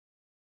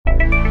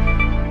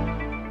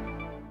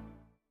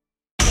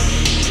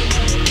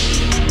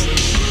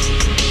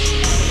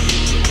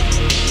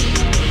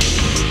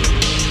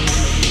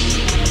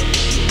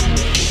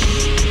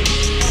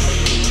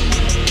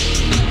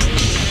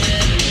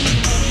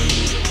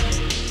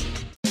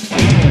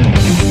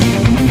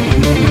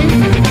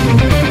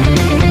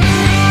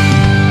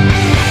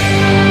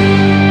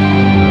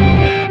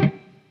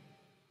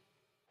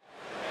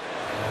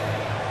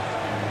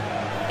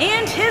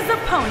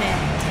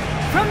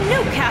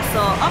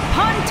Newcastle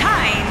upon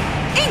Tyne,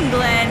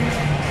 England,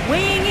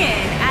 weighing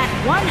in at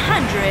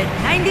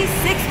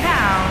 196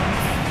 pounds,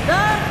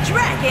 the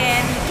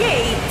Dragon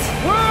Gate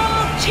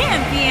World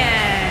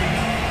Champion,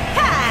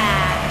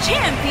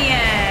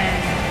 Champion.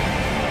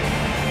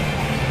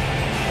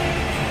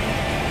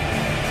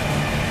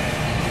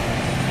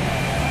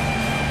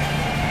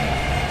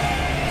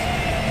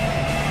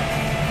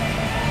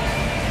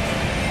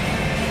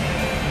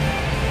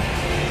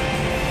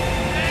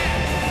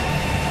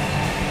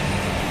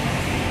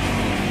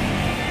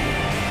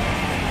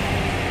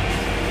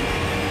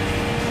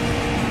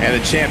 And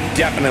the champ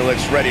definitely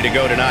looks ready to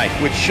go tonight.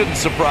 Which shouldn't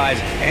surprise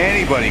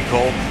anybody,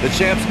 Cole. The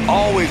champ's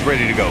always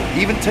ready to go,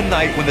 even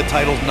tonight when the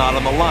title's not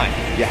on the line.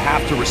 You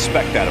have to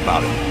respect that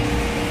about him.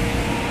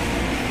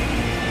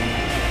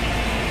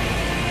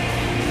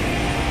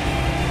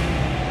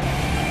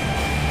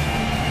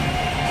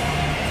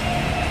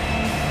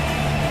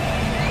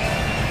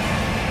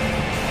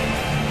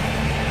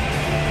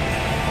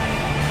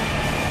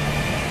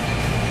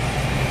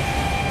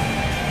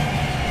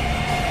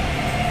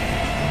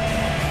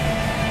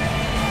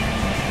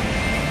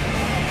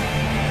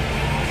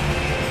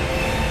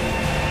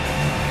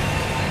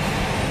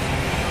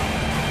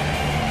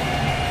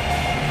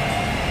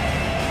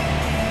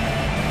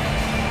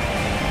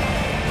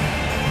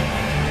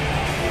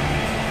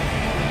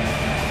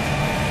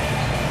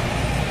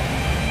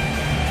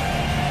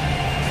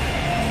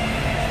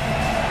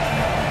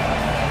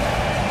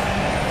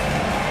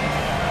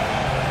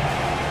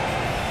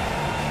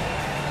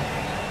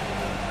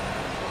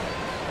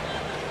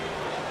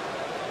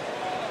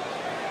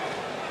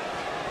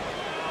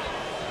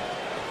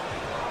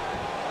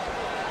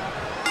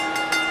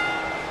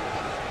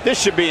 This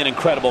should be an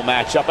incredible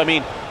matchup. I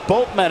mean,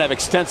 both men have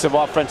extensive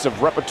offensive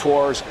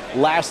repertoires,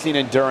 lasting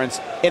endurance,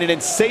 and an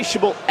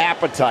insatiable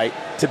appetite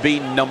to be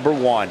number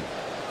one.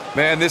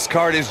 Man, this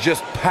card is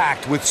just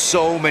packed with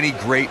so many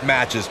great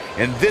matches,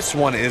 and this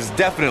one is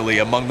definitely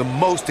among the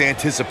most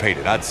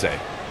anticipated, I'd say.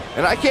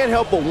 And I can't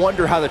help but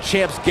wonder how the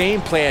champ's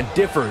game plan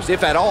differs,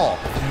 if at all,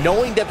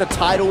 knowing that the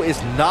title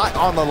is not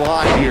on the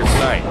line here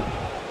tonight.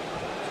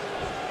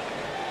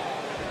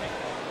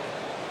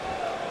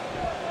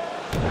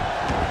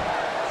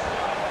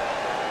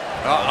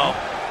 Uh-oh.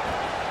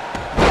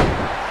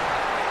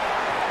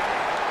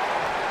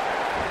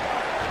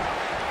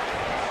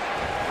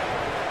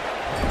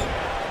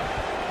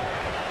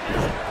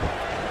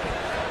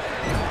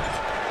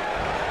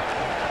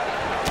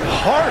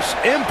 Harsh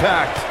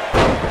impact.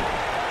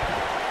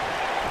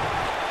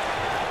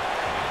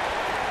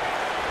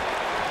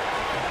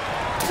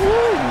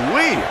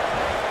 Woo-wee.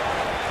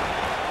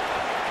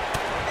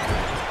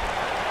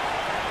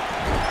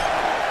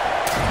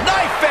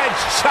 Knife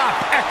edge chop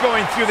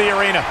echoing through the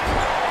arena.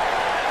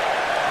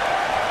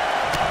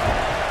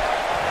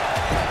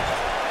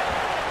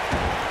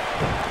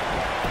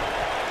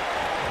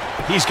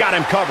 He's got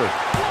him covered.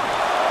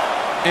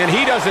 And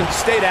he doesn't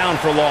stay down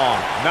for long.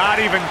 Not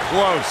even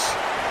close.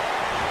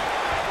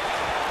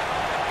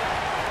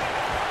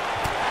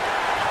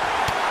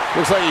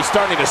 Looks like he's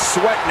starting to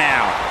sweat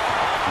now.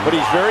 But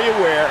he's very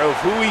aware of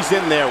who he's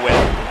in there with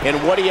and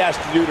what he has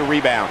to do to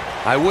rebound.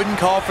 I wouldn't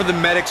call for the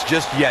medics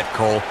just yet,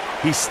 Cole.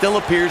 He still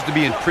appears to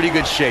be in pretty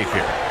good shape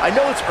here. I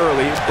know it's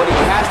early, but he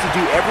has to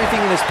do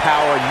everything in his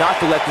power not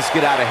to let this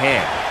get out of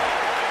hand.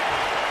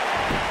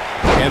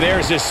 And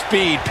there's his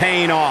speed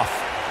paying off.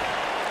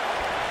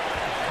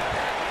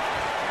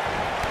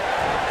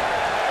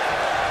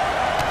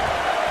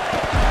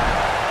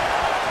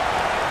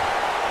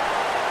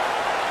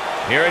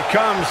 Here it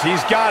comes.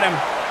 He's got him.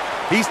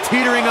 He's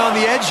teetering on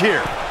the edge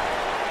here.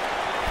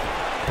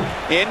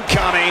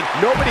 Incoming.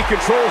 Nobody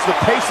controls the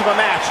pace of a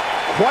match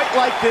quite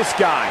like this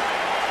guy.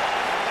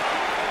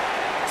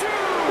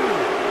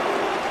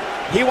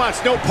 He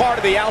wants no part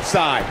of the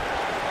outside.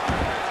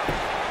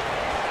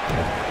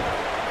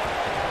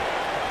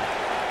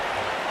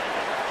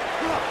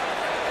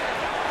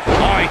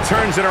 Oh, he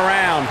turns it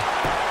around.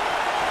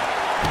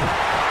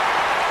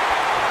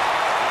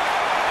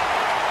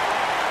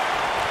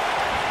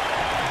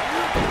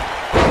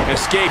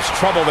 Escapes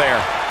trouble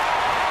there.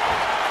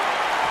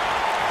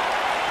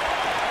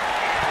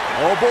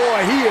 Oh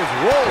boy, he is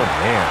rolling.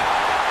 Oh, man.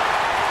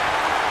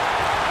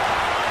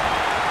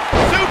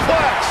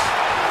 Suplex!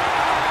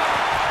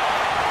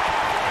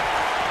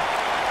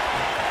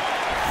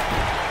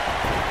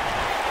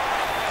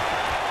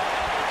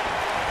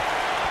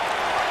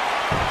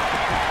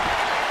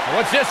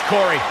 What's this,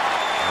 Corey?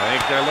 I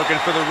think they're looking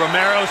for the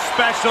Romero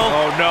special.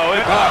 Oh, no.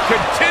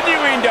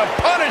 Continuing to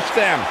punish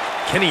them.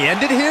 Can he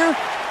end it here?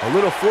 A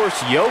little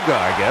forced yoga,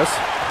 I guess.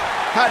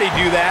 How'd he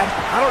do that?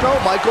 I don't know,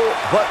 Michael,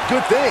 but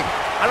good thing.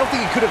 I don't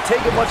think he could have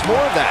taken much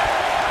more of that.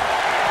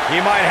 He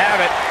might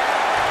have it.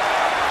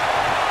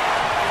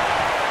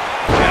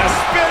 And a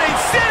spinning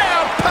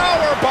sit-out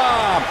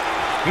powerbomb.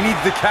 He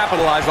needs to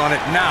capitalize on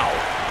it now.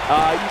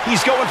 He's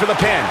going for the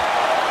pin.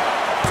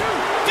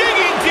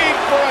 Digging deep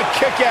for a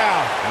kick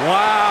out.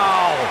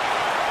 Wow.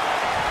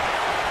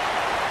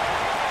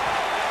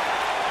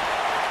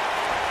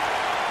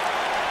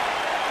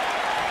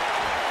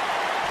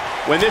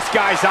 When this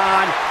guy's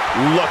on,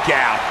 look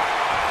out.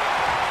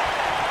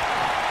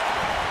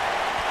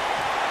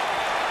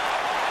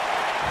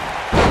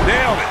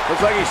 Nailed it.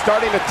 Looks like he's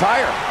starting to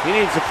tire. He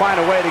needs to find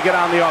a way to get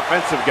on the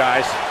offensive,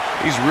 guys.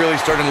 He's really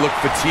starting to look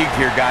fatigued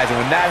here, guys, and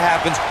when that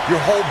happens, your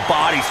whole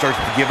body starts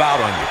to give out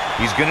on you.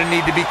 He's going to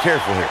need to be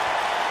careful here.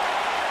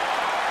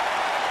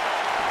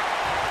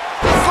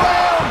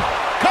 Slam!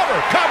 Cover,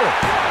 cover!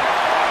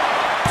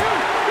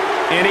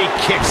 And he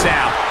kicks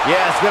out.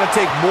 Yeah, it's going to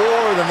take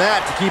more than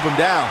that to keep him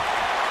down.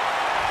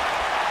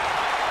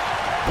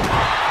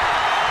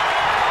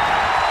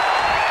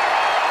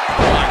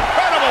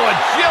 Incredible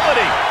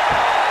agility.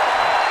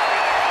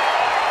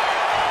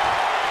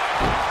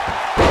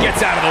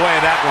 Gets out of the way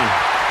of that one.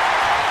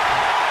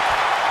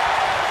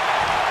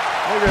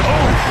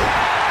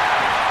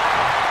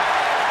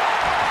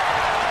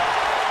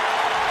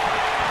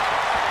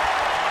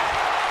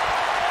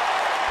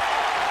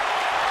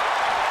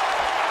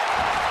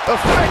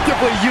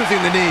 Effectively using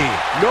the knee.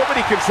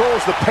 Nobody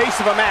controls the pace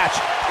of a match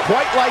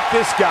quite like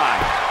this guy.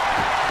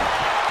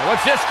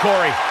 What's this,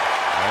 Corey?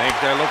 I think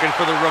they're looking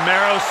for the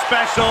Romero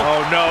special.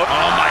 Oh, no.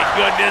 Oh, my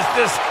goodness.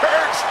 This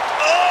hurts.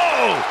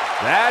 Oh!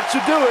 That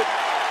should do it.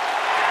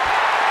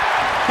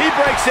 He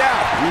breaks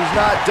out. He's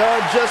not done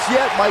just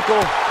yet,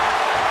 Michael.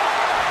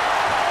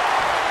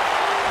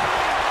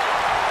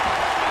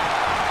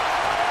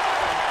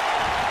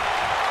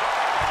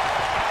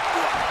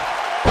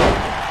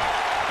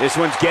 This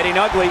one's getting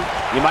ugly.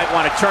 You might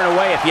want to turn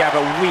away if you have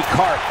a weak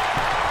heart.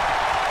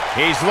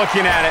 He's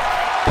looking at it.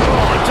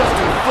 Oh, just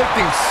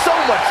inflicting so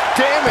much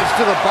damage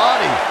to the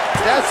body.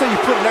 That's how you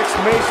put an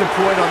exclamation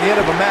point on the end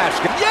of a match.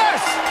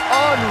 Yes!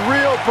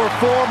 Unreal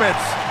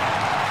performance.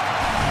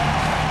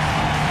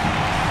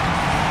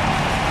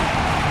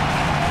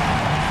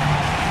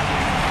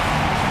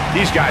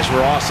 These guys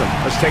were awesome.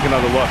 Let's take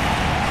another look.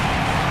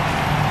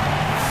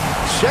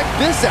 Check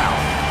this out.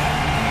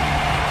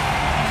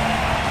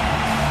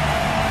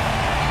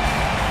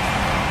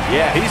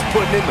 Yeah, he's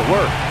putting in the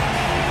work.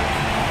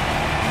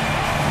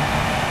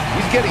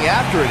 He's getting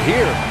after it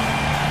here.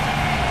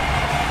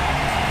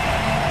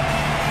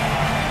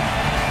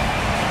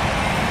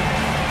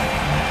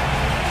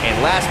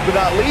 And last but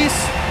not least,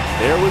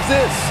 there was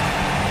this.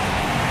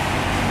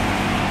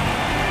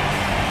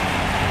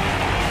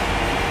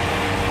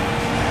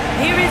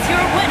 Here is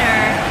your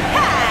winner,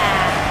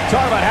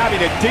 Talk about having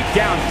to dig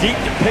down deep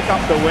to pick up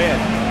the win.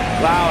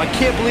 Wow, I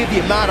can't believe the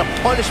amount of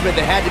punishment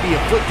that had to be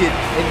inflicted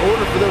in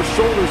order for those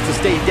shoulders to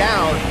stay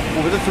down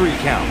over the 3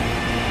 count.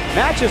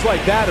 Matches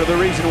like that are the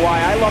reason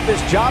why I love this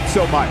job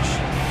so much.